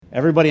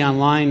Everybody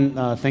online,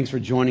 thanks for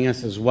joining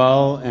us as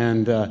well.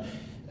 And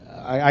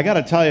I got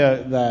to tell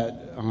you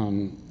that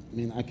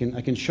I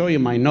can show you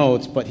my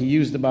notes, but he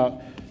used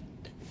about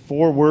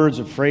 4 words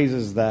or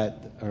phrases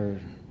that are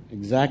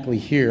exactly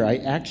here. I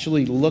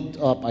actually looked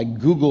up, I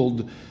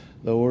Googled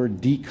the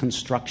word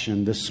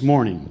deconstruction this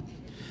morning.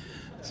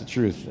 It's the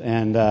truth,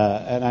 and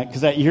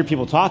because you hear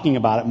people talking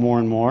about it more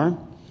and more,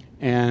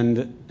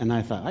 and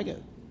I thought I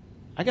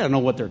got to know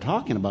what they're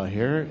talking about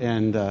here,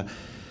 and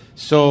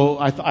so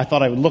I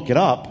thought I would look it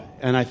up,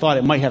 and I thought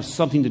it might have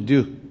something to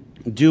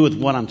do with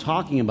what I'm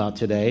talking about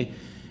today,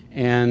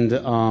 and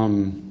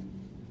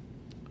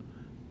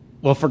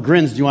well, for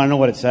grins, do you want to know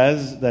what it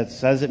says? That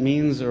says it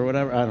means or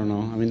whatever? I don't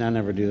know. I mean, I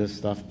never do this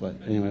stuff, but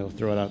anyway, we'll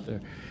throw it out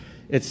there.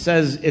 It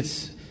says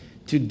it's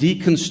to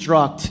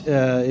deconstruct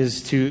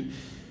is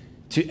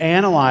to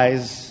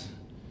analyze,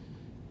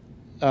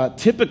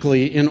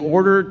 typically in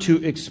order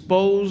to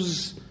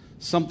expose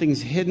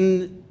something's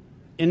hidden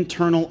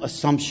internal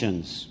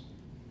assumptions.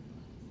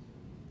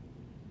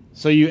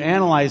 So you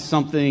analyze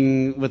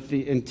something with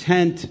the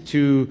intent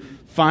to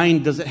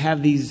find, does it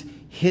have these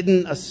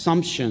hidden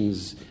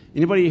assumptions?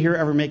 Anybody here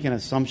ever make an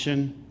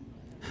assumption?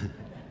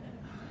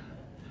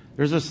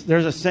 There's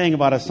a saying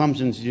about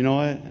assumptions. Do you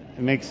know it?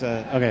 It makes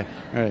okay,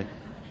 all right.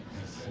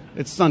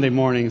 It's Sunday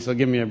morning, so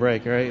give me a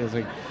break, all right? It's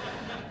like,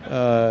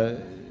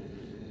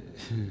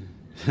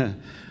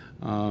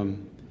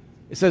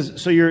 it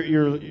says, so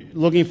you're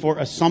looking for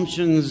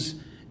assumptions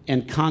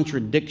and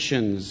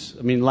contradictions.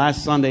 I mean,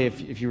 last Sunday,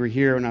 if you were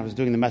here when I was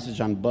doing the message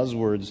on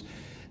buzzwords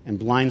and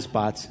blind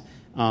spots,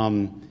 I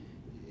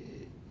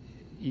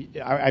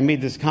made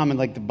this comment,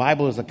 like the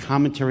Bible is a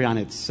commentary on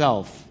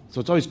itself.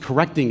 So it's always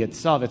correcting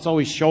itself. It's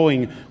always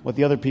showing what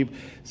the other people...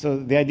 So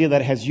the idea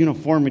that it has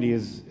uniformity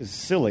is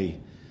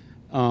silly.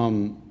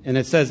 And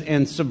it says,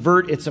 and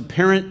subvert its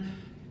apparent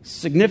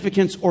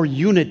significance or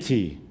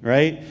unity,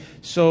 right?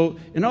 So,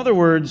 in other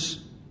words,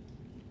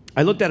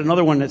 I looked at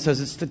another one that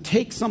says it's to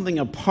take something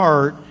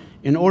apart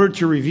in order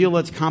to reveal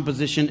its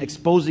composition,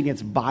 exposing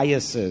its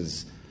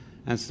biases.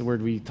 That's the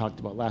word we talked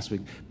about last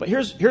week. But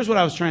here's what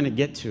I was trying to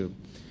get to.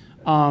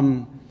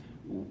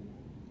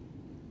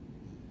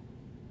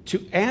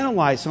 To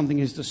analyze something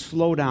is to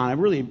slow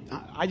down.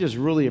 I just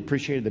really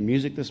appreciated the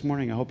music this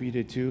morning. I hope you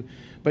did too.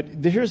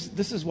 But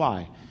this is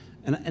why.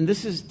 And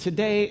this is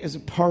today is a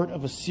part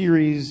of a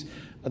series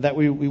that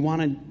we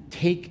want to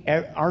take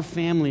our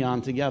family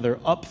on together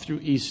up through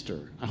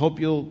Easter. I hope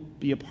you'll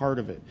be a part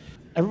of it.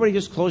 Everybody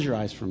just close your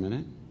eyes for a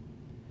minute.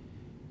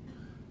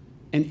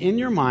 And in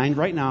your mind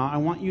right now, I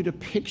want you to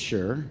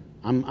picture,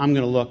 I'm going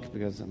to look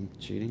because I'm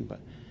cheating, but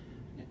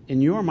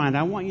in your mind,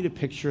 I want you to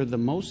picture the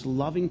most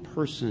loving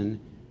person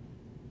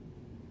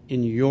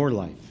in your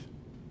life.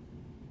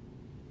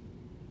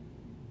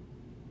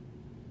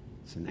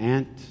 It's an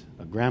aunt,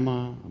 a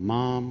grandma, a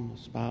mom, a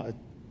spouse,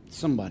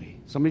 somebody.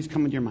 Somebody's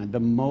coming to your mind. The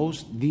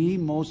most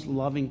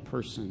loving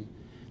person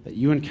that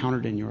you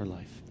encountered in your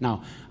life.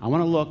 Now, I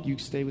want to look. You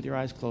stay with your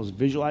eyes closed,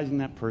 visualizing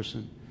that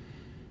person.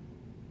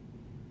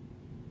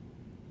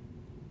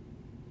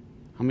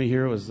 How many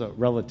here was a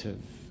relative?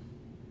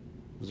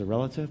 Was a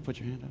relative? Put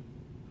your hand up.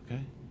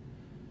 Okay.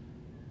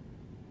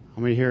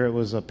 How many here it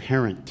was a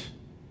parent?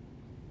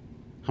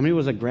 How many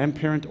was a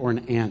grandparent or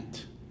an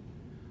aunt?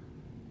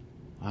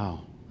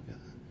 Wow.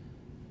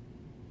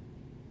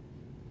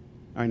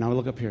 All right, now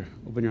look up here.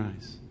 Open your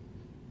eyes.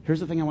 Here's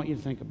the thing I want you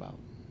to think about.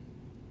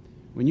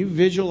 When you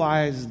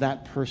visualize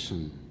that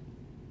person,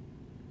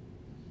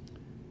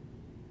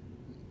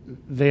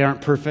 they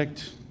aren't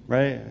perfect,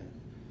 right?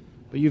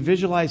 But you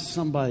visualize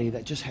somebody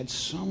that just had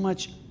so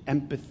much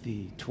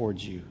empathy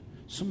towards you,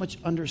 so much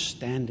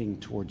understanding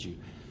towards you,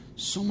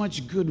 so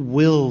much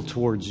goodwill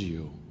towards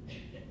you,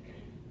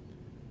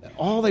 that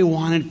all they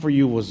wanted for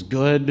you was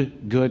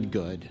good, good,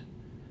 good.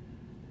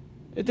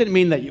 It didn't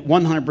mean that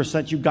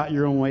 100% you got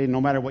your own way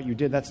no matter what you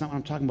did. That's not what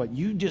I'm talking about.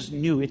 You just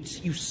knew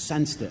it. You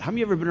sensed it. How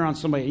many of you ever been around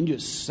somebody and you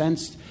just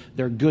sensed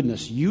their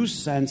goodness? You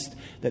sensed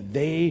that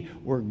they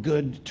were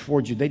good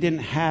towards you. They didn't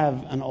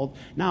have an old...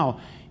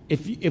 Now,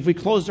 if we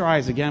closed our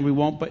eyes again, we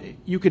won't, but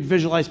you could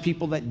visualize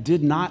people that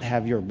did not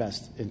have your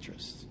best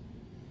interest.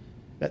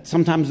 That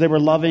sometimes they were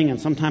loving and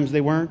sometimes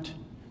they weren't.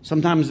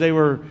 Sometimes they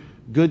were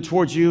good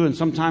towards you and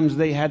sometimes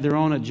they had their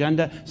own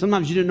agenda.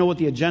 Sometimes you didn't know what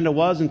the agenda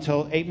was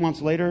until 8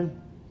 months later.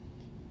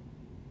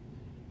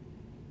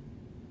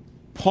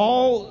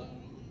 Paul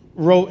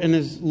wrote in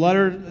his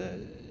letter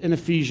in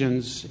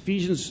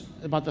Ephesians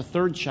about the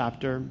 3rd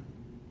chapter,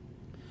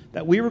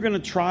 that we were going to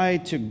try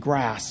to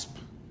grasp,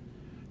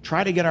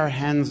 try to get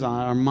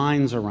our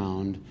minds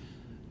around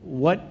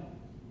what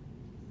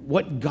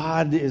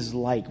God is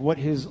like, what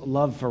His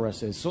love for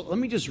us is. So let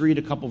me just read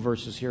a couple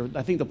verses here.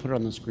 I think they'll put it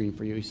on the screen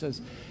for you. He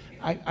says,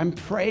 I'm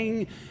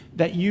praying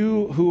that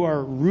you who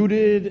are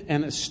rooted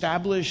and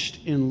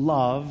established in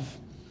love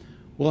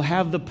will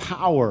have the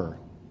power,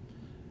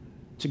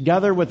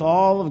 together with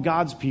all of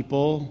God's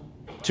people,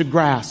 to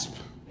grasp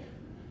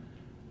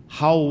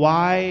how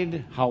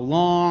wide, how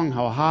long,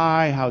 how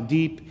high, how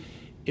deep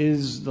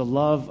is the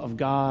love of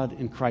God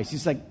in Christ.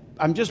 He's like,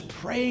 I'm just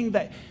praying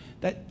that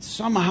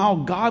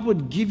somehow God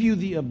would give you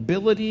the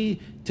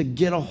ability to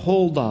get a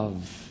hold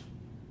of,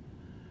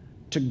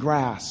 to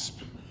grasp.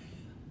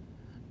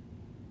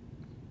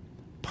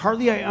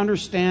 Partly I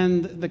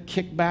understand the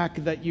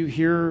kickback that you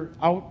hear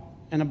out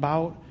and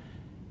about,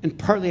 and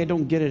partly I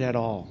don't get it at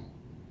all.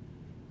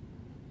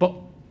 But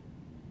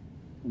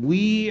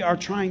we are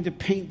trying to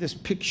paint this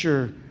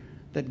picture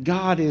that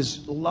God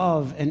is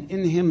love, and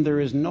in Him there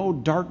is no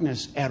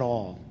darkness at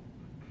all.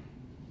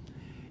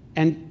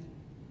 And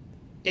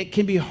it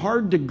can be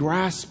hard to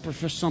grasp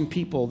for some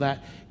people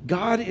that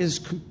God is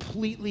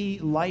completely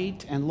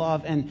light and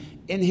love, and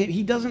in Him,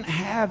 He doesn't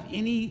have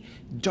any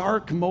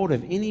dark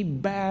motive, any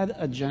bad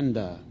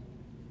agenda.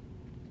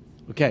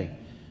 Okay,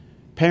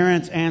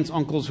 parents, aunts,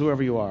 uncles,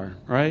 whoever you are,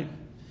 right?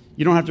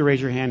 You don't have to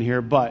raise your hand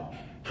here, but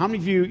how many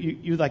of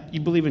you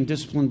believe in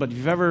discipline? But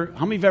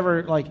how many of you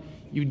ever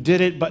you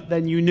did it, but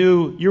then you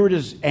knew you were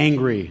just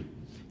angry?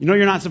 You know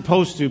you're not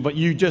supposed to, but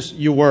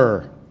you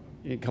were.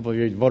 A couple of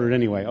you voted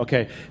anyway.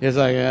 Okay, it's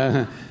like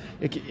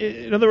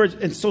in other words,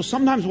 and so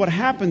sometimes what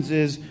happens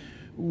is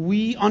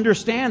we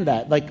understand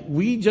that,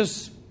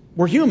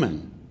 we're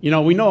human.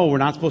 We know we're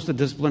not supposed to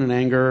discipline in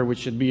anger. We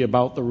should be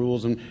about the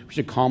rules, and we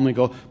should calmly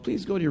go,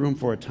 please go to your room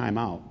for a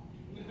timeout.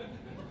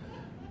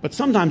 But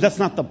sometimes that's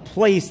not the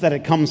place that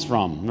it comes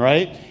from,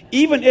 right?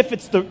 Even if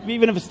it's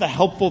the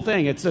helpful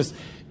thing, it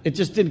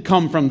just didn't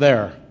come from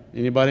there.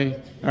 Anybody?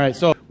 All right,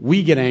 so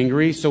we get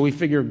angry, so we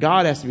figure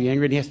God has to be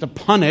angry and He has to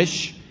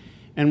punish.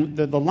 And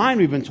the line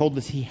we've been told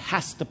is He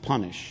has to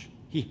punish.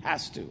 He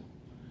has to.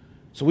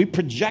 So we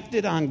project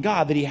it on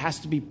God that He has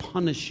to be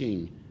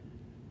punishing.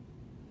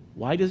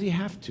 Why does He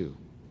have to?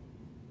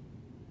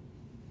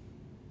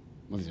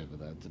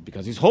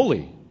 Because He's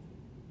holy.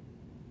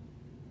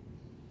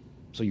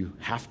 So you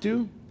have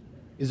to?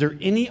 Is there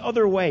any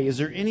other way? Is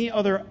there any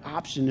other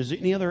option? Is there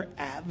any other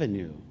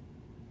avenue?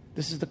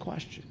 This is the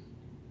question.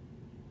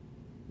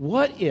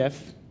 What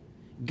if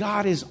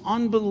God is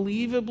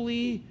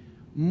unbelievably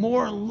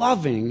more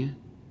loving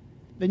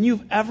than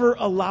you've ever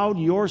allowed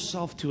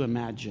yourself to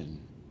imagine?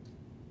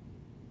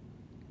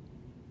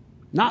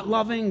 Not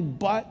loving,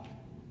 but,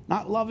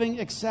 not loving,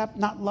 except,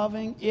 not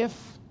loving, if.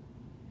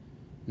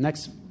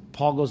 Next,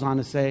 Paul goes on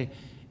to say,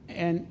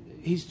 and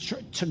he's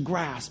to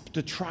grasp,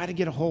 to try to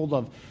get a hold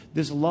of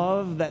this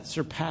love that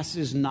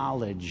surpasses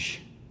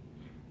knowledge.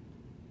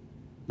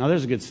 Now,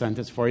 there's a good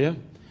sentence for you.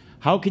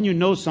 How can you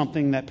know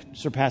something that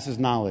surpasses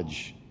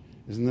knowledge?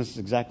 Isn't this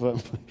exactly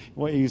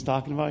what he's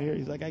talking about here?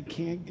 He's like,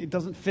 it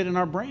doesn't fit in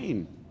our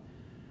brain.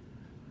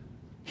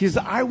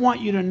 I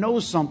want you to know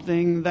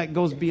something that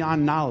goes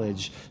beyond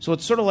knowledge. So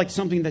it's sort of like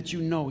something that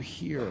you know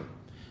here.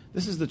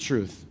 This is the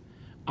truth.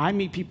 I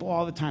meet people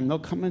all the time. They'll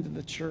come into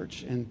the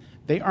church, and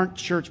they aren't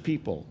church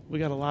people. We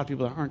got a lot of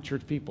people that aren't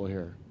church people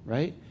here,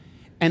 right?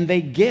 And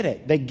they get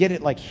it. They get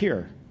it like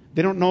here.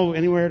 They don't know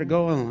anywhere to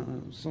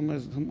go. Some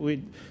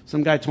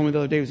guy told me the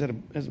other day he was at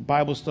a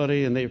Bible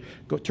study, and they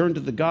turned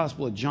to the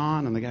Gospel of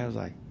John, and the guy was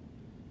like,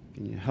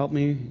 "Can you help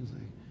me?"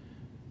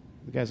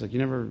 The guy's like, "You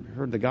never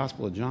heard the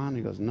Gospel of John?"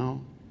 He goes,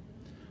 "No."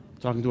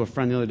 Talking to a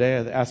friend the other day,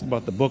 I asked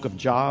about the book of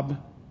Job.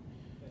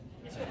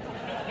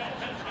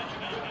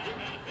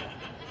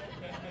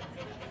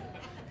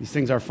 These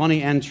things are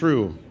funny and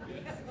true.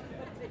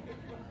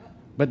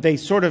 But they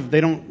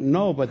don't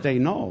know, but they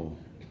know.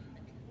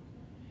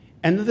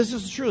 And this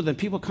is true. Then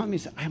people come to me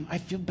and say, I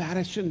feel bad,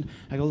 I shouldn't.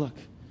 I go, look,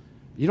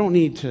 you don't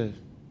need to.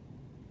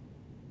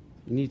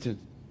 You need to.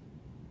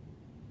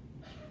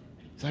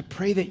 So I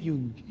pray that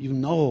you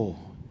know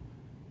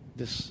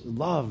this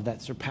love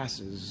that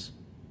surpasses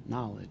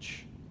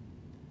knowledge.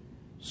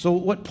 So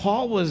what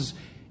Paul was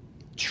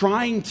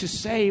trying to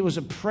say was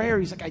a prayer.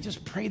 He's like, I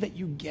just pray that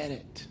you get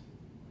it.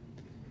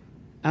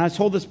 And I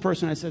told this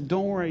person, I said,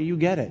 don't worry, you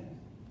get it.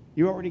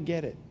 You already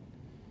get it.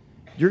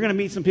 You're going to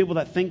meet some people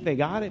that think they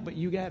got it, but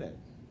you get it.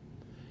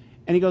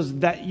 And he goes,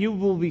 that you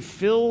will be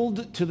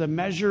filled to the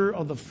measure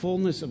of the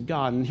fullness of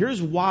God. And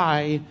here's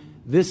why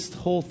this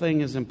whole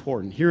thing is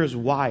important. Here's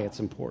why it's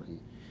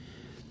important.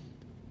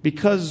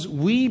 Because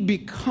we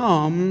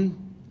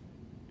become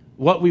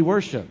what we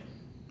worship,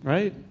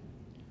 right?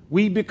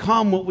 We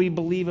become what we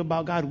believe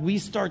about God. We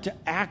start to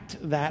act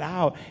that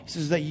out. He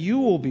says that you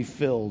will be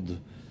filled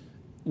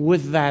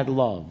with that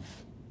love.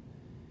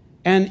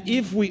 And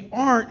if we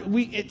aren't,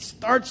 it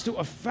starts to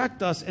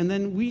affect us, and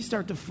then we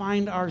start to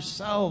find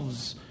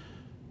ourselves.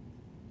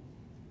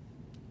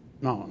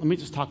 No, let me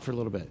just talk for a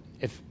little bit.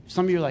 If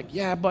some of you are like,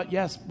 yeah, but,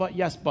 yes,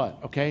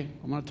 but, okay?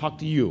 I'm going to talk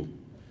to you.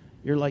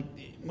 You're like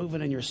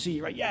moving in your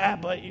seat, right? Yeah,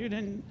 but you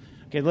didn't.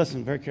 Okay,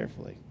 listen very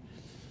carefully.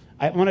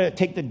 I want to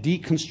take the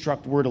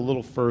deconstruct word a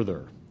little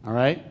further, all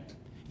right?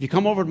 If you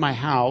come over to my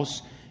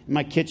house, in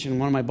my kitchen,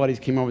 one of my buddies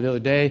came over the other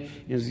day,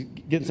 he was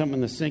getting something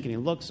in the sink, and he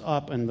looks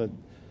up, and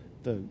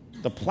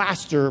the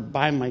plaster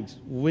by my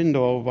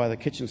window, by the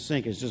kitchen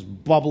sink, is just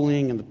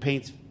bubbling, and the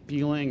paint's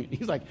peeling.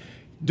 He's like,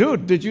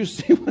 dude, did you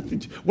see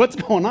what's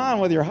going on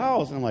with your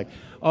house? And I'm like,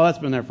 oh, that's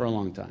been there for a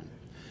long time.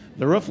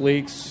 The roof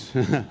leaks.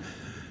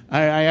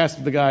 I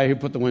asked the guy who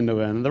put the window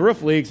in. The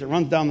roof leaks. It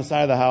runs down the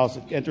side of the house.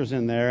 It enters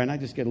in there, and I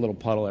just get a little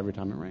puddle every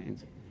time it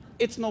rains.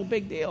 It's no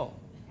big deal.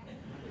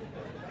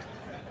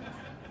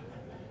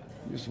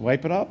 Just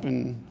wipe it up,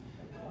 and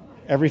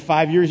every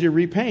 5 years you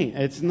repaint.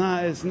 It's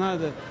not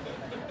a...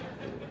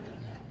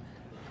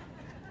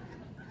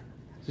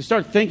 You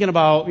start thinking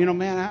about,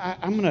 man,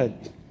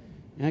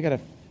 I got to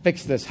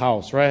fix this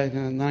house, right?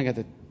 And then I got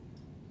to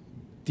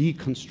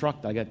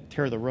deconstruct. I got to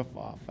tear the roof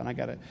off, and I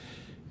got to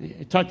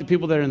talk to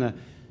people that are in the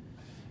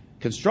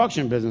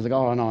construction business. Like,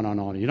 oh,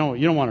 no, you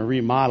don't want to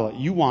remodel it.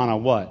 You want to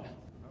what?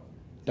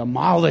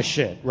 Demolish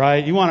it,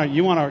 right? You want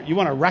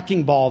to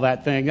wrecking ball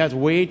that thing. That's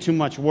way too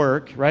much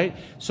work, right?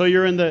 So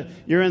you're in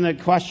the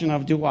question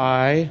of, do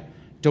I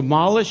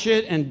demolish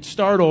it and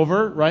start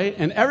over, right?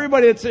 And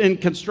everybody that's in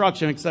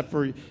construction, except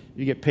for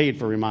you get paid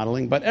for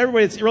remodeling, but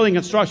everybody that's really in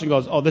construction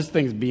goes, oh, this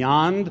thing's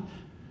beyond,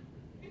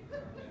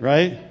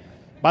 right?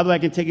 By the way, I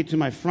can take you to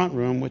my front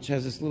room, which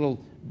has this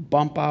little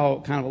bump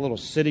out, kind of a little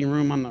sitting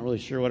room. I'm not really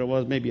sure what it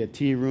was, maybe a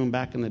tea room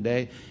back in the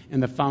day.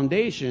 And the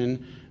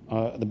foundation,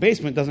 the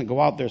basement doesn't go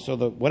out there, so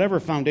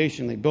whatever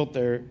foundation they built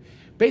there,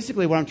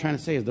 basically what I'm trying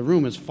to say is the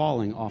room is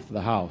falling off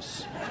the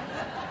house.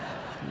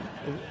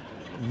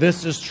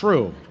 This is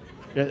true.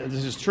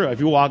 This is true. If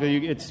you walk,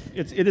 it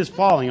is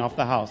falling off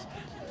the house.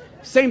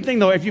 Same thing,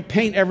 though. If you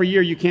paint every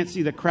year, you can't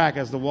see the crack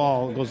as the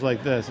wall goes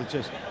like this. It's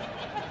just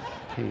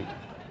paint.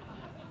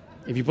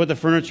 If you put the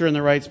furniture in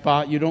the right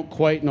spot, you don't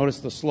quite notice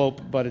the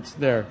slope, but it's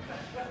there.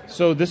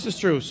 So this is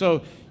true.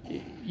 So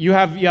you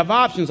have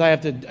options. I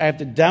have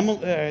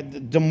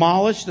to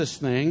demolish this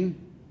thing,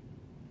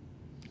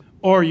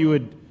 or you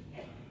would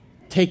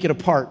take it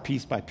apart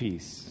piece by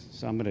piece.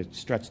 So I'm going to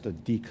stretch the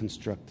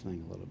deconstruct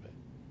thing a little bit.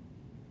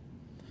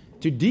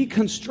 To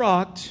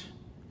deconstruct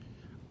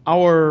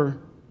our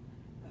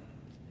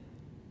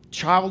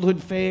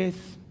childhood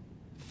faith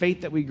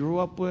that we grew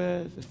up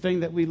with, the thing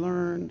that we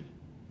learned,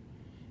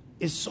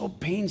 is so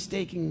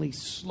painstakingly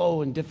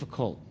slow and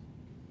difficult.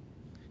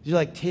 You're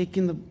like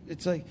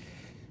could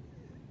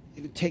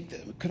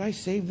I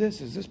save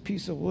this? Is this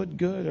piece of wood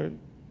good? Or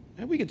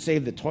we could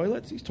save the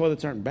toilets. These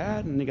toilets aren't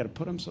bad, and you got to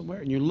put them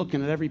somewhere. And you're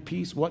looking at every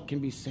piece. What can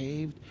be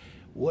saved?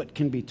 What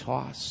can be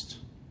tossed?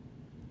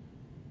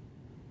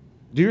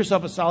 Do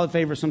yourself a solid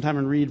favor sometime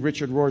and read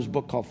Richard Rohr's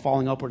book called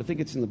Falling Upward. I think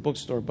it's in the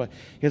bookstore, but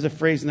he has a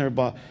phrase in there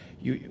about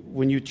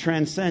when you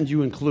transcend,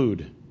 you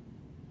include.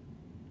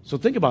 So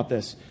think about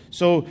this.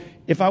 So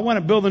if I want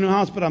to build a new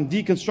house, but I'm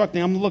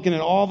deconstructing, I'm looking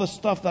at all the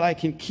stuff that I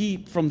can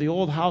keep from the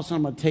old house, and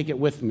I'm going to take it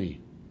with me.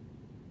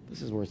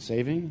 This is worth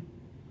saving.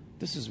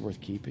 This is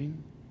worth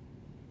keeping.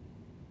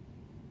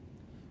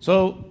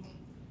 So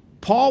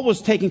Paul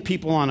was taking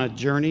people on a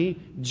journey.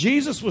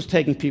 Jesus was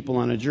taking people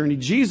on a journey.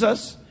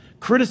 Jesus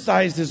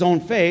criticized his own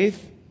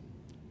faith,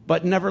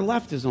 but never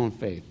left his own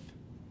faith.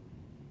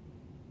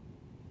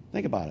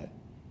 Think about it.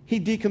 He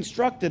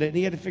deconstructed it, and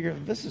he had to figure,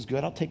 this is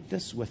good. I'll take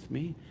this with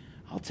me.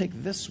 I'll take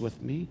this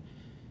with me.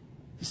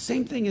 The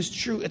same thing is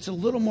true. It's a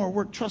little more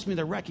work. Trust me,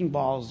 the wrecking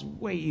ball is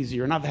way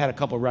easier. And I've had a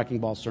couple of wrecking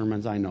ball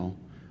sermons, I know.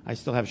 I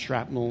still have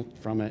shrapnel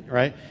from it,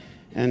 right?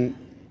 And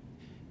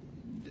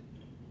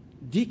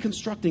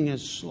deconstructing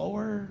is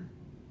slower.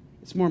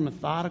 It's more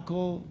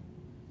methodical.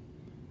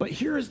 But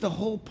here is the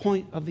whole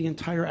point of the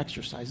entire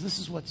exercise. This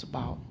is what it's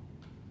about.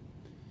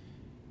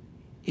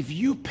 If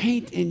you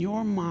paint in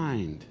your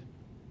mind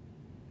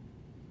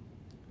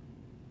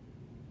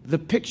the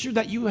picture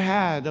that you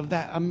had of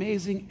that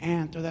amazing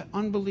aunt or that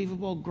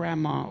unbelievable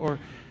grandma, or,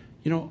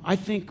 I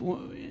think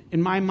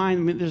in my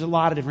mind, there's a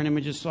lot of different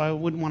images, so I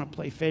wouldn't want to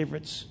play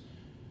favorites.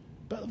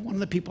 But one of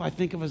the people I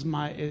think of as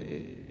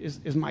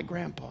is my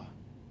grandpa,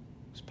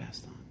 who's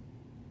passed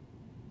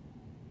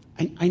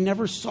on. I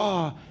never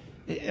saw,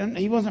 and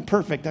he wasn't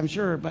perfect, I'm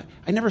sure, but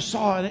I never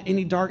saw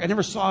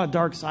a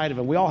dark side of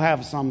him. We all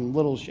have some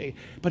little shade,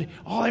 but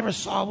all I ever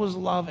saw was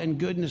love and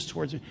goodness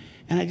towards him.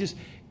 And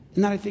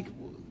then I think,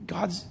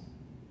 God's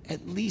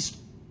at least,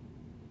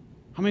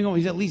 how many know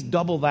he's at least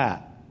double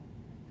that?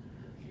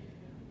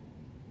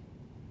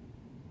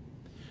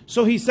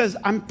 So he says,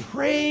 I'm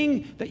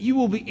praying that you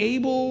will be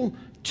able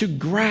to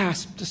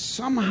grasp, to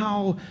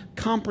somehow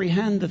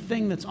comprehend the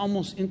thing that's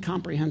almost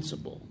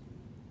incomprehensible.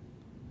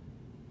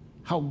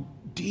 How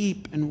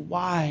deep and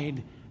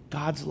wide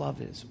God's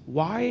love is.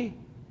 Why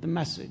the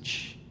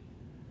message?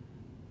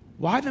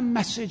 Why the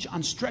message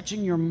on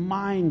stretching your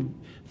mind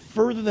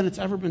further than it's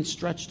ever been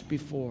stretched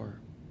before?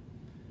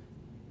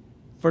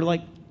 For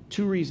like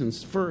two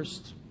reasons.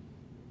 First,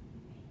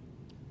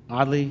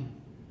 oddly,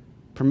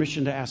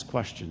 permission to ask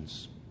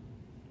questions.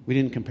 We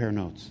didn't compare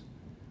notes.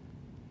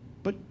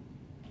 But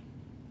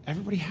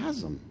everybody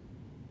has them.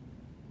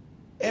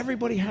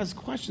 Everybody has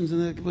questions.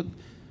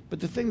 But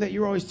the thing that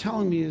you're always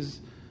telling me is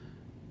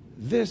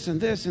this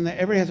and this, and that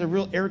everybody has a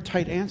real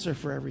airtight answer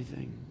for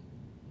everything.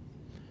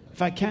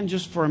 If I can,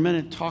 just for a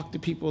minute, talk to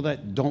people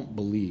that don't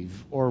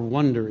believe or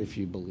wonder if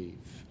you believe.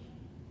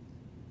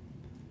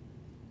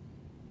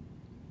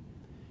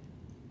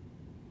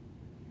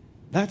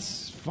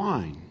 That's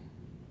fine.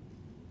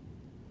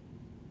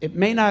 It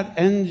may not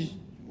end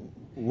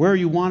where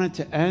you want it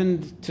to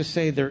end to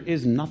say there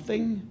is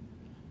nothing.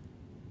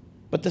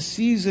 But the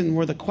season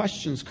where the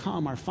questions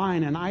come are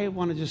fine. And I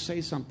want to just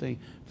say something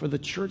for the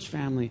church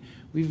family.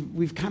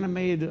 We've kind of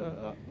made,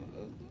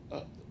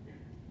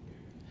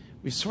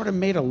 we've sort of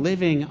made a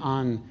living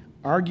on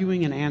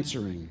arguing and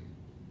answering.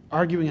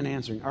 Arguing and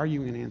answering,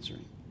 arguing and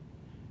answering.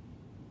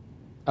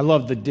 I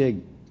love the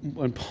dig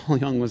when Paul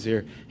Young was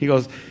here. He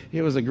goes,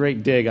 it was a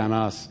great dig on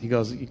us. He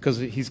goes, because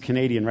he's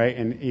Canadian, right?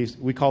 And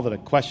we called it a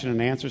question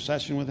and answer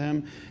session with him.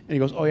 And he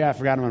goes, oh yeah, I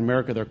forgot in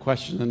America they're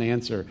question and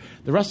answer.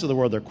 The rest of the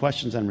world, they're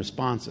questions and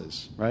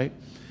responses, right?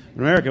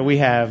 In America, we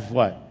have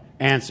what?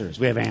 Answers.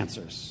 We have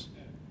answers.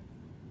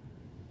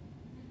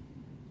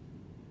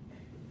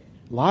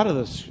 A lot of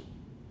this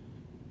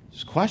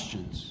is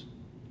questions.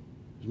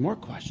 There's more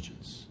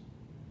questions.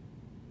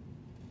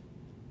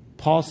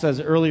 Paul says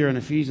earlier in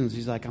Ephesians,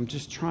 he's like, I'm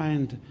just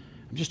trying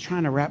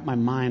to wrap my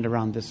mind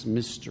around this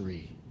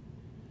mystery.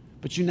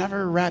 But you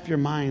never wrap your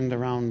mind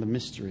around the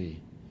mystery.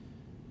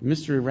 The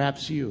mystery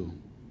wraps you.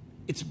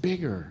 It's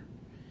bigger.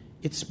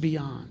 It's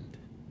beyond.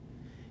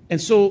 And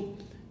so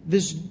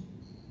this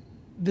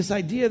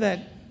idea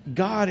that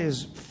God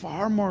is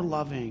far more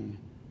loving,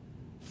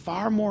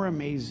 far more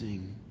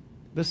amazing.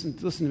 Listen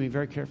to me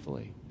very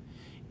carefully.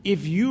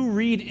 If you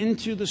read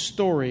into the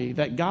story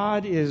that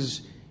God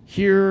is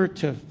here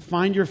to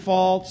find your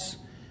faults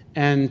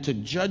and to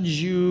judge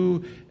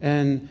you,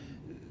 and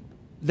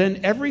then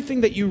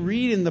everything that you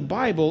read in the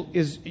Bible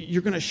is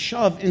you're going to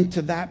shove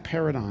into that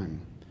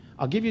paradigm.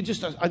 I'll give you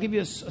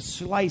a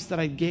slice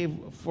that I gave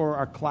for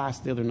our class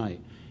the other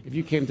night. If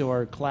you came to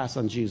our class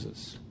on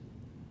Jesus,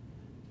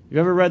 you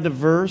ever read the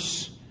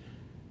verse?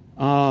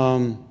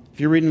 If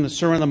you're reading the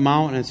Sermon on the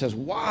Mount and it says,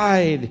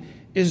 "Wide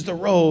is the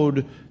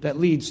road that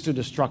leads to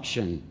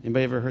destruction."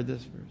 Anybody ever heard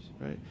this verse?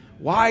 Right?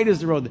 Wide is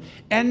the road,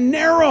 and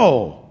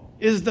narrow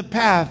is the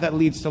path that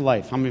leads to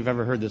life. How many have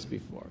ever heard this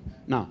before?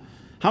 Now,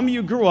 how many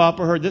of you grew up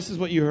or heard this is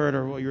what you heard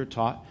or what you were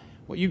taught?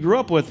 What you grew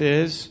up with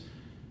is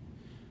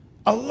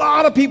a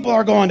lot of people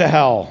are going to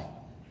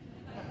hell.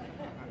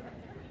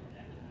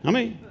 How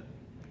many?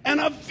 And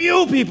a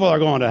few people are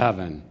going to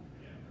heaven.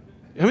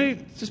 How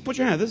many? Just put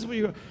your hand. This is what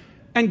you.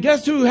 And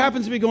guess who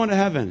happens to be going to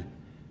heaven?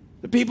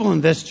 The people in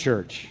this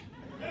church,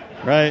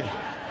 right?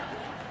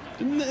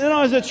 You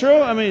know, is it true?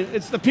 I mean,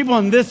 it's the people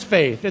in this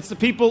faith. It's the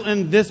people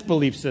in this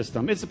belief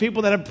system. It's the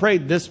people that have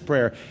prayed this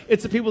prayer.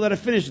 It's the people that have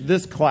finished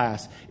this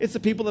class. It's the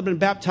people that have been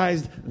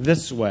baptized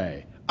this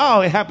way.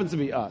 Oh, it happens to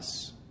be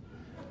us.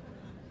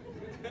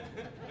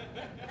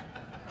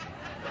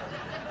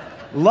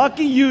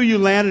 Lucky you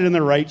landed in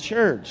the right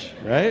church,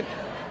 right?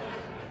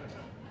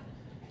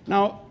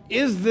 Now,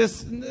 is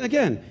this,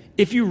 again,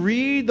 if you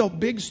read the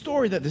big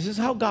story that this is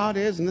how God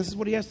is and this is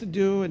what he has to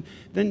do, and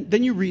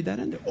then you read that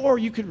in there. Or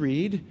you could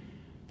read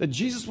that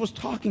Jesus was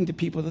talking to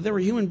people, that there were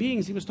human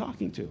beings he was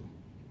talking to.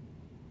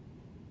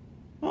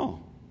 Oh.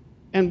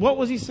 And what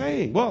was he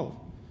saying?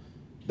 Well,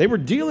 they were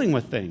dealing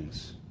with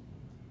things.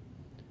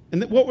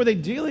 And what were they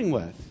dealing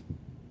with?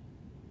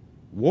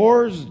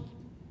 Wars,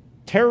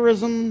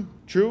 terrorism,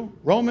 true?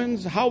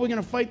 Romans, how are we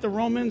going to fight the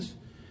Romans?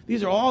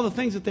 These are all the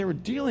things that they were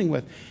dealing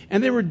with.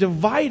 And they were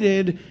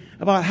divided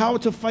about how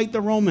to fight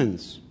the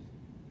Romans.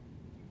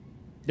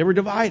 They were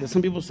divided.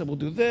 Some people said, we'll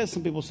do this.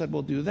 Some people said,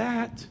 we'll do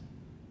that.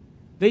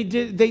 They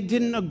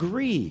didn't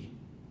agree.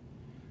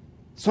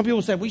 Some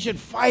people said, we should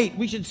fight.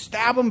 We should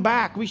stab them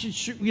back. We should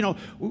shoot,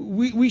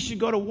 we should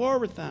go to war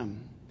with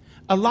them.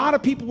 A lot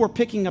of people were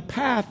picking a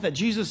path that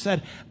Jesus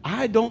said,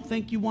 I don't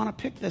think you want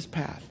to pick this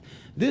path.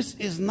 This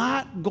is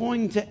not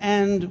going to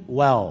end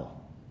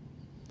well.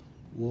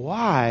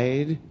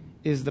 Wide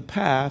is the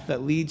path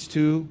that leads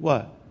to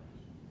what?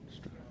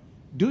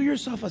 Do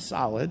yourself a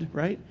solid,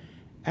 right?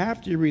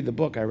 After you read the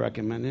book, I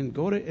recommend, and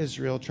go to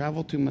Israel,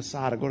 travel to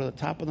Masada, go to the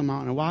top of the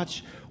mountain, and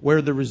watch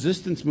where the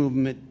resistance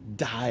movement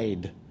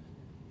died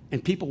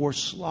and people were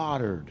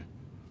slaughtered.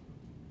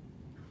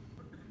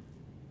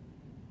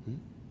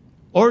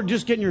 Or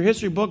just get in your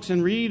history books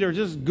and read, or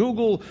just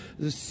Google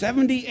the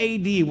 70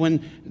 A.D.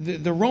 when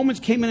the Romans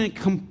came in and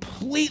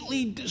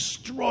completely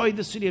destroyed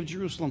the city of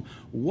Jerusalem.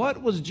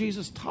 What was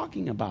Jesus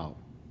talking about?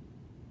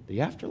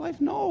 The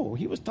afterlife? No,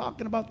 he was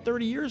talking about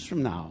 30 years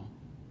from now.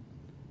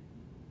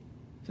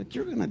 It's like,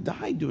 you're going to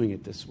die doing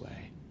it this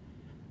way.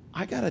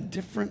 I got a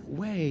different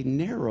way,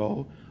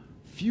 narrow.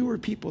 Fewer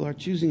people are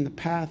choosing the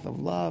path of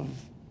love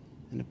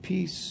and of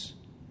peace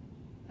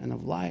and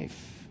of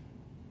life.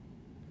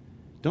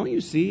 Don't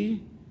you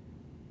see?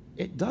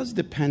 It does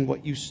depend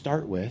what you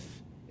start with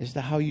as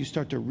to how you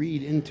start to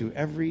read into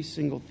every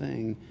single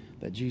thing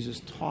that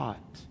Jesus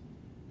taught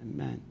and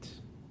meant.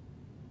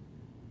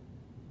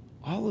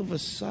 All of a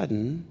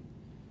sudden,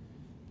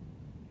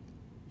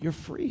 you're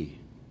free.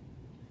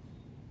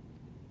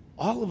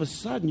 All of a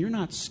sudden, you're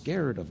not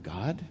scared of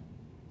God.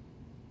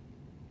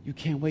 You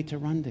can't wait to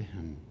run to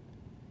him.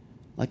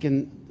 Like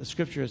in the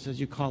scripture, it says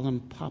you call him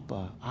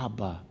Papa,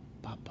 Abba,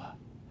 Papa.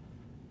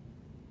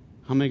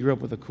 How many grew up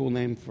with a cool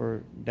name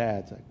for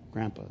dads, like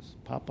grandpas?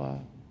 Papa,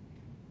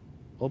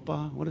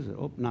 Opa, what is it?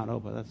 Not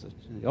Opa, that's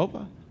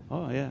Opa?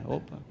 Oh, yeah,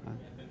 Opa.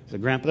 I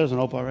said, Grandpa, there's an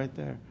Opa right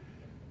there.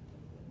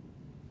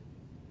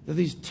 They're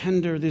these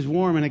tender, these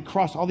warm, and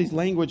across all these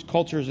language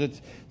cultures, it's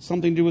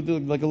something to do with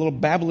like a little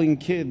babbling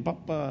kid.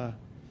 Papa.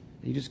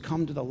 And you just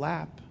come to the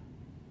lap.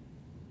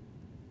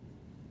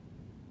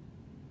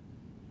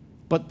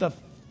 But the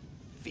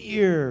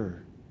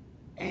fear,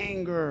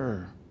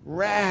 anger,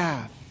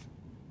 wrath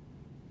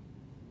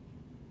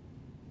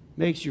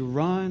makes you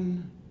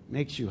run,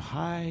 makes you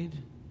hide,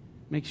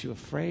 makes you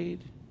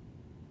afraid.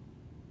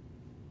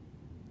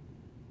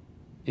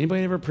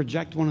 Anybody ever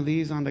project one of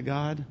these onto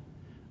God?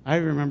 I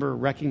remember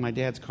wrecking my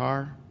dad's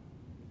car.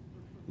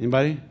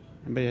 Anybody?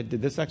 Anybody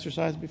did this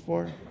exercise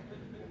before?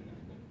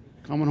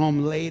 Coming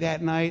home late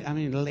at night. I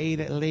mean, late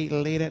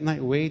at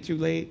night, way too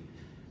late.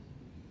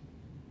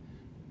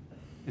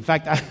 In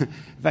fact,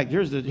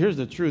 here's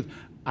the truth.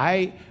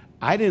 I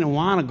didn't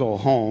want to go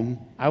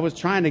home. I was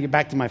trying to get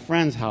back to my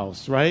friend's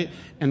house, right?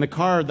 And the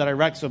car that I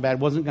wrecked so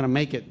bad wasn't going to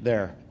make it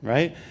there,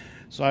 right?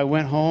 So I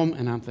went home,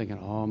 and I'm thinking,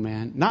 oh,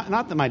 man.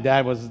 Not that my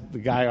dad was the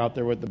guy out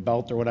there with the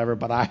belt or whatever,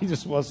 but I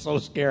just was so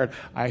scared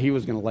he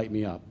was going to light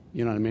me up.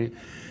 You know what I mean?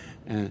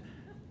 And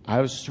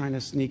I was trying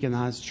to sneak in.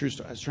 That's true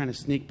story. I was trying to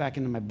sneak back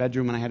into my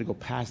bedroom, and I had to go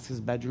past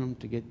his bedroom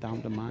to get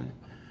down to mine.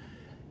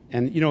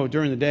 And,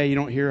 during the day, you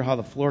don't hear how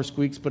the floor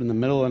squeaks, but in the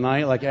middle of the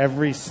night, like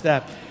every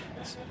step,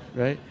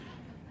 right?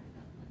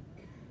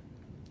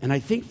 And I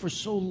think for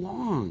so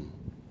long,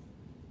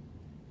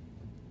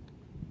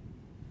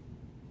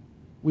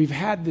 we've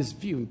had this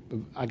view.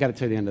 I got to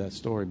tell you the end of that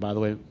story. By the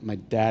way, my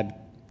dad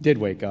did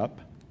wake up.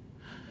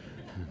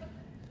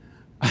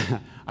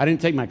 I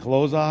didn't take my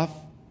clothes off.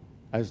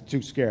 I was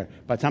too scared.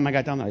 By the time I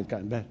got down there, I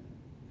got in bed.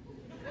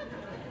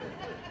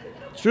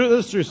 True,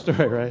 this is a true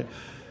story, right?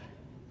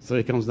 So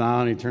he comes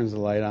down, he turns the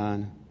light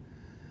on,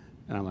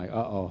 and I'm like,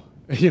 uh-oh.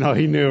 He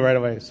knew right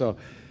away. So,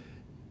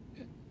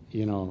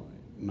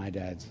 my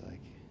dad's like,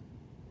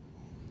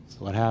 so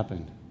what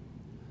happened?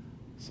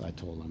 So I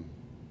told him.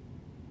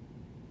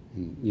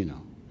 And, he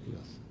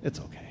goes, it's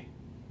okay.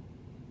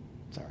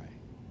 It's all right.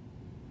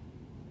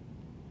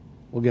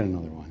 We'll get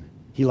another one.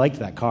 He liked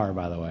that car,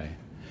 by the way.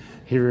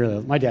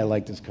 My dad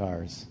liked his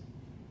cars.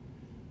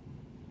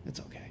 It's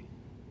okay.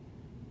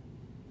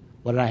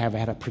 What did I have? I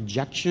had a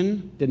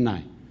projection, didn't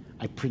I?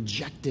 I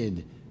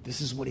projected,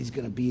 this is what he's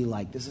going to be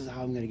like. This is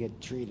how I'm going to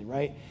get treated,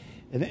 right?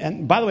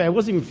 And by the way, I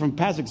wasn't even from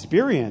past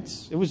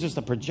experience. It was just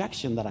a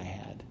projection that I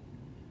had.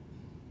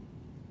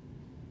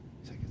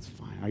 He's like, it's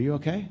fine. Are you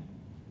okay?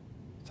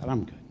 I said,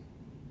 I'm good.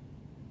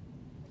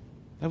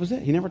 That was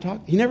it. He never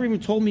talked. He never even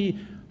told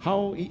me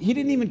how. He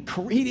didn't even.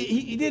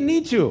 He didn't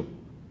need to.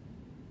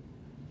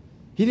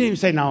 He didn't even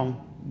say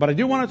no. But I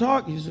do want to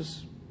talk. He's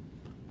just.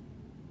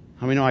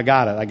 How many know I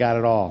got it? I got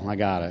it all. I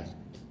got it.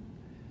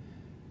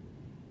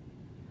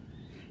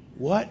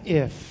 What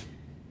if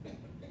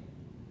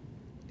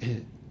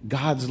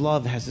God's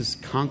love has this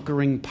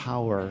conquering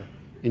power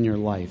in your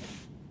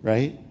life,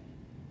 right?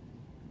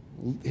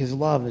 His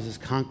love is this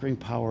conquering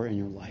power in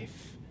your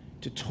life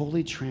to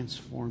totally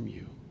transform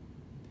you,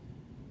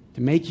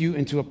 to make you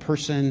into a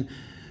person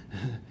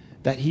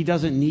that he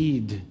doesn't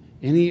need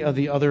any of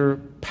the other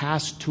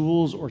past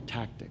tools or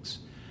tactics.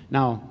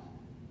 Now,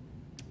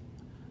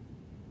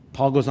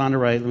 Paul goes on to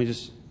write,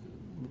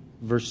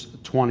 verse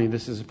 20,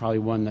 this is probably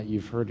one that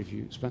you've heard if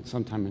you spent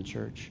some time in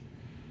church.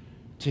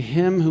 To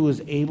him who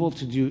is able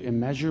to do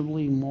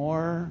immeasurably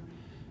more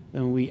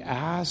than we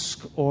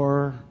ask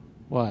or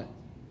what?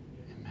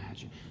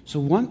 Imagine. So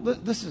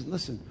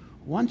listen,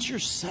 once you're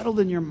settled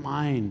in your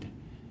mind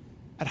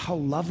at how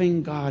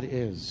loving God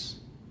is,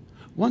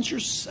 once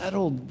you're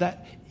settled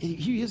that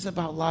he is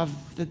about love,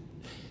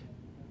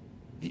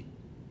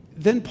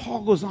 then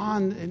Paul goes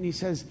on and he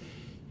says,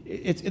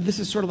 this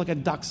is sort of like a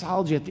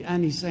doxology at the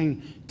end. He's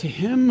saying, to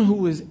him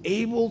who is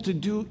able to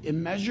do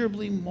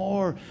immeasurably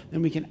more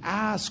than we can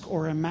ask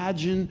or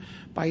imagine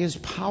by his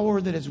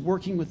power that is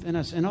working within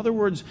us. In other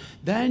words,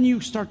 then you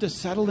start to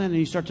settle in and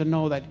you start to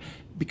know that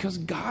because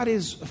God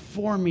is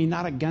for me,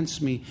 not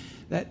against me,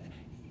 that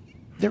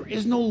there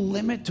is no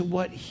limit to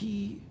what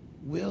he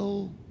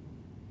will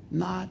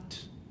not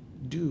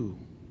do.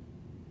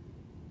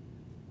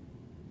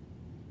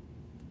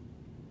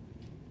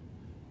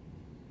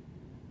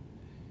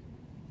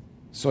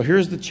 So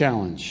here's the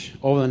challenge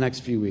over the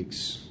next few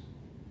weeks.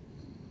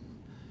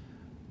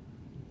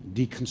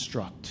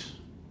 Deconstruct,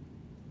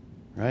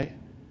 right?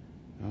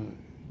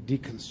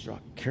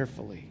 Deconstruct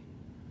carefully.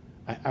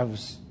 I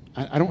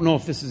don't know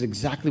if this is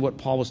exactly what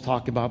Paul was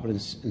talking about, but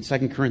in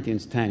 2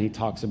 Corinthians 10, he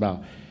talks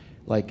about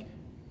like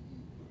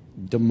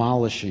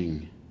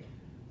demolishing.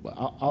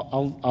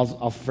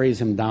 I'll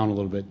phrase him down a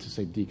little bit to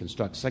say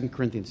deconstruct. 2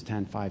 Corinthians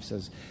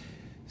 10:5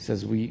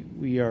 says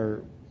we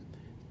are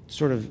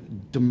sort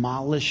of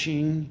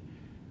demolishing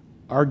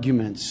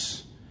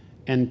arguments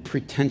and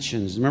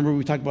pretensions. Remember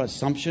we talked about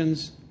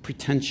assumptions,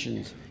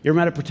 pretensions. You ever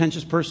met a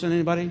pretentious person,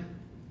 anybody?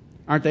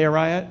 Aren't they a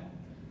riot?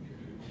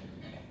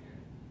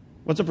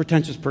 What's a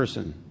pretentious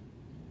person?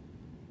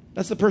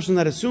 That's the person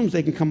that assumes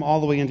they can come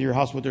all the way into your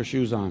house with their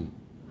shoes on.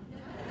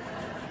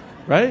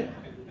 Right?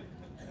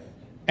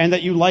 And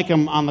that you like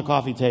them on the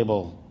coffee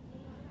table.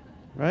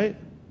 right?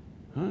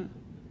 Huh?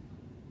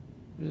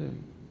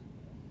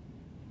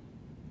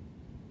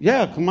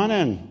 Yeah, come on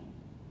in.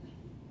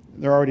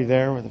 They're already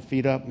there with their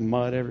feet up and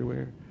mud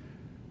everywhere.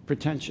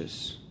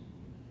 Pretentious.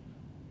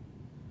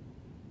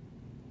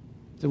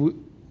 So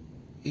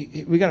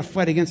we got to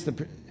fight against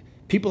the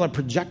people are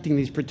projecting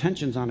these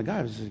pretensions onto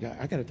God.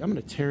 I'm going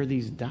to tear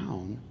these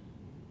down.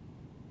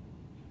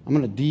 I'm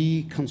going to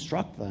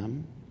deconstruct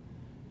them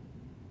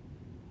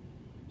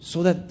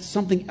so that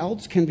something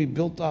else can be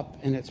built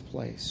up in its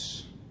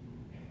place.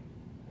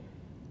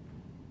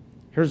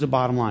 Here's the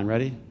bottom line.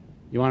 Ready?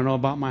 You want to know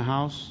about my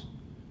house?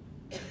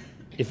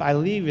 If I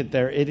leave it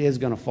there, it is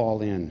going to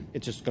fall in.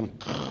 It's just going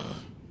to...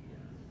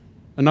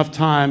 Enough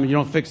time, you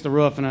don't fix the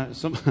roof, and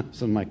some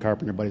of my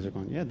carpenter buddies are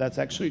going, yeah, that's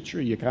actually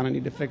true. You kind of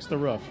need to fix the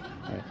roof.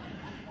 Right?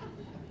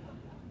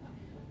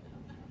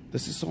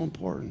 This is so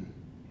important.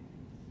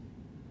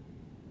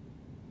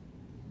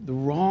 The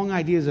wrong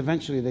ideas,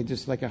 eventually, they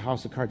just, like a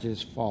house of cards, they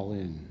just fall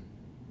in.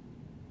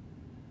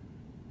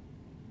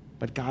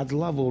 But God's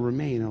love will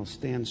remain. It'll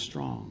stand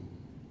strong.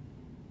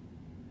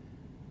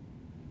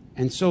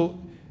 And so,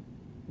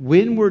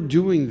 when we're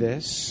doing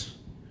this,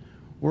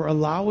 we're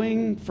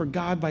allowing for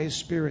God by His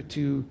Spirit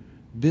to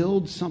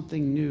build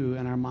something new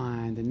in our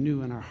mind and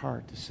new in our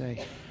heart to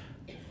say,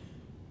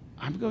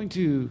 I'm going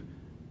to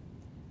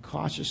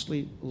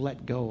cautiously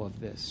let go of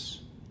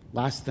this.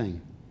 Last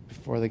thing,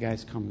 before the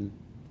guys come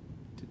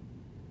to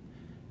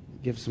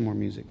give some more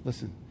music.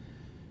 Listen.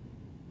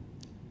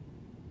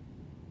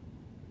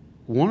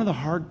 One of the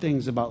hard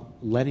things about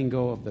letting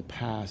go of the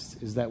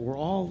past is that we're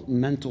all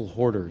mental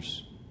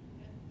hoarders.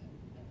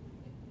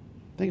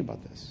 Think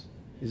about this.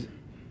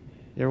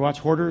 You ever watch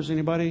Hoarders,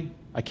 anybody?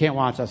 I can't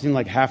watch. I've seen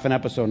like half an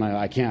episode and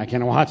I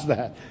can't watch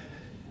that.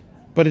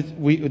 But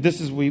we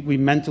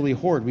mentally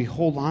hoard. We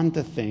hold on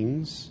to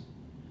things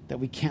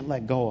that we can't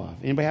let go of.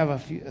 Anybody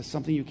have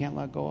something you can't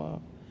let go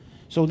of?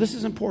 So this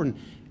is important.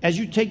 As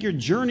you take your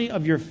journey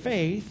of your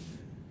faith,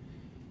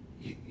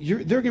 there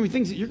are going to be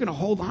things that you're going to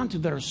hold on to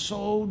that are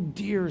so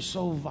dear,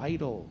 so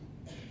vital.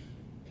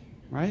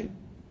 Right?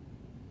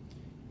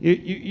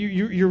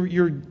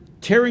 You're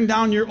tearing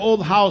down your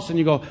old house and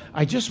you go,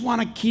 I just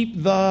want to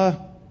keep the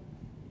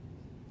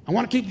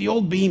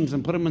old beams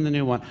and put them in the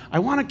new one. I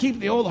want to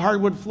keep the old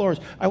hardwood floors.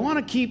 I want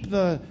to keep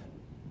there's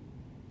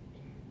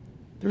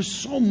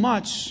so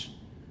much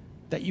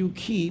that you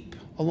keep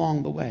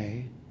along the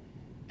way.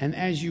 And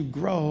as you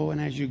grow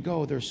and as you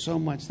go, there's so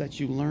much that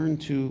you learn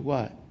to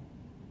what?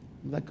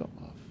 Let go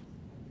of.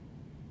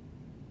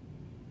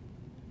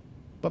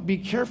 But be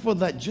careful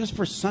that just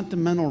for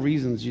sentimental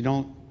reasons you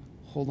don't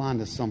hold on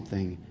to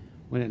something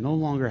when it no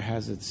longer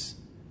has its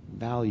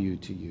value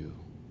to you.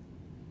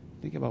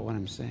 Think about what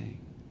I'm saying.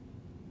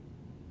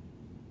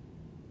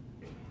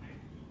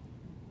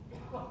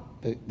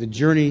 The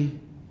journey,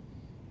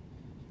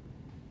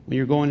 when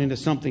you're going into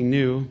something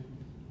new,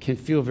 can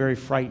feel very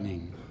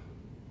frightening.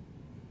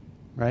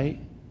 Right?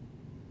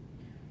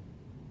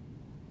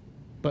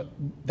 But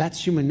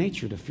that's human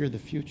nature, to fear the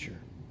future.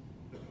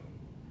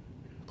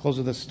 Close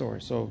with this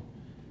story. So,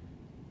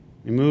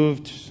 we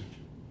moved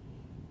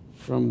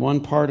from one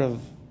part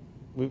of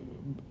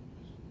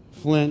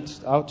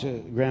Flint out to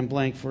Grand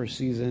Blanc for a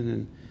season,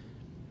 and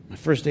my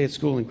first day at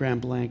school in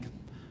Grand Blanc,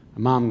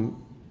 my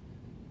mom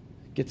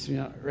gets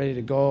me ready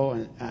to go,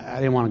 and I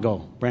didn't want to go.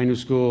 Brand new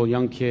school,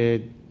 young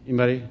kid.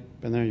 Anybody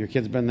been there? Your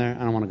kid's been there?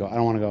 I don't want to go. I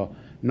don't want to go.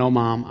 No,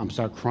 Mom. I'm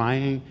start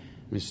crying.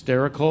 I'm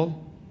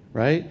hysterical,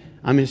 right?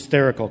 I'm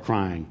hysterical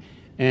crying.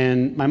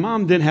 And my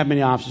mom didn't have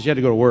many options. She had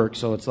to go to work,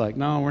 so it's like,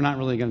 no, we're not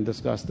really going to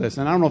discuss this.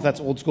 And I don't know if that's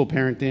old school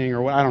parenting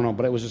or what, I don't know,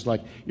 but it was just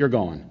like, you're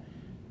going.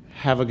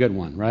 Have a good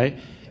one, right?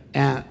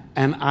 And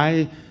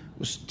I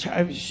was,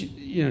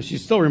 she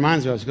still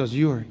reminds me of it. She goes,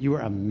 you were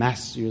a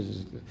mess.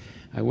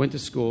 I went to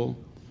school.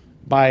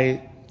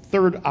 By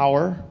third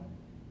hour,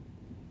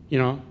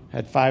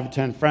 had 5 or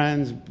 10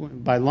 friends.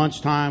 By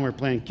lunchtime, we were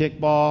playing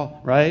kickball,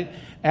 right?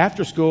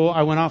 After school,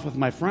 I went off with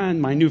my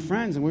new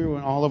friends, and we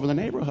were all over the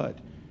neighborhood.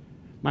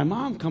 My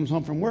mom comes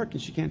home from work,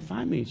 and she can't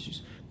find me.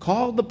 She's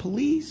called the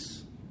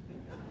police.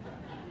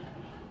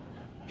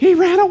 He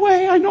ran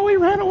away. I know he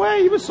ran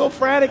away. He was so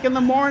frantic in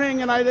the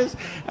morning, and I don't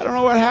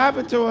know what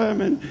happened to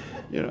him. And,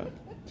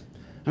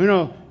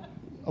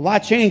 a lot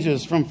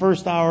changes from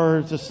first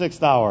hour to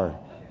sixth hour.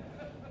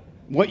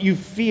 What you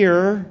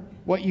feared,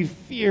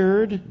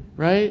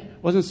 right,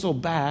 wasn't so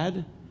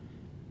bad.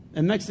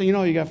 And next thing you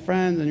know, you got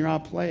friends and you're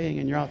out playing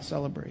and you're out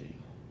celebrating.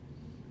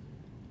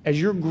 As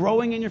you're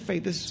growing in your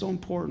faith, this is so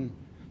important.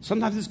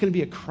 Sometimes it's going to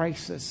be a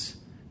crisis.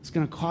 It's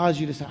going to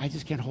cause you to say, I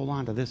just can't hold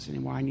on to this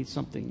anymore. I need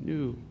something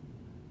new.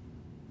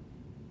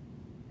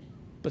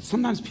 But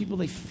sometimes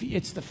people,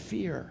 it's the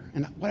fear.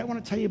 And what I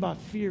want to tell you about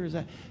fear is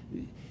that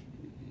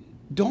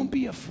don't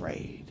be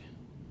afraid.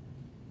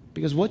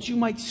 Because what you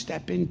might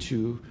step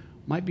into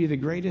might be the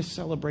greatest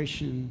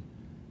celebration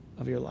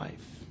of your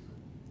life.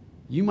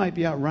 You might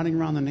be out running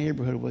around the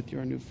neighborhood with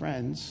your new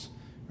friends,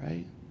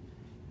 right?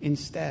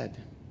 Instead,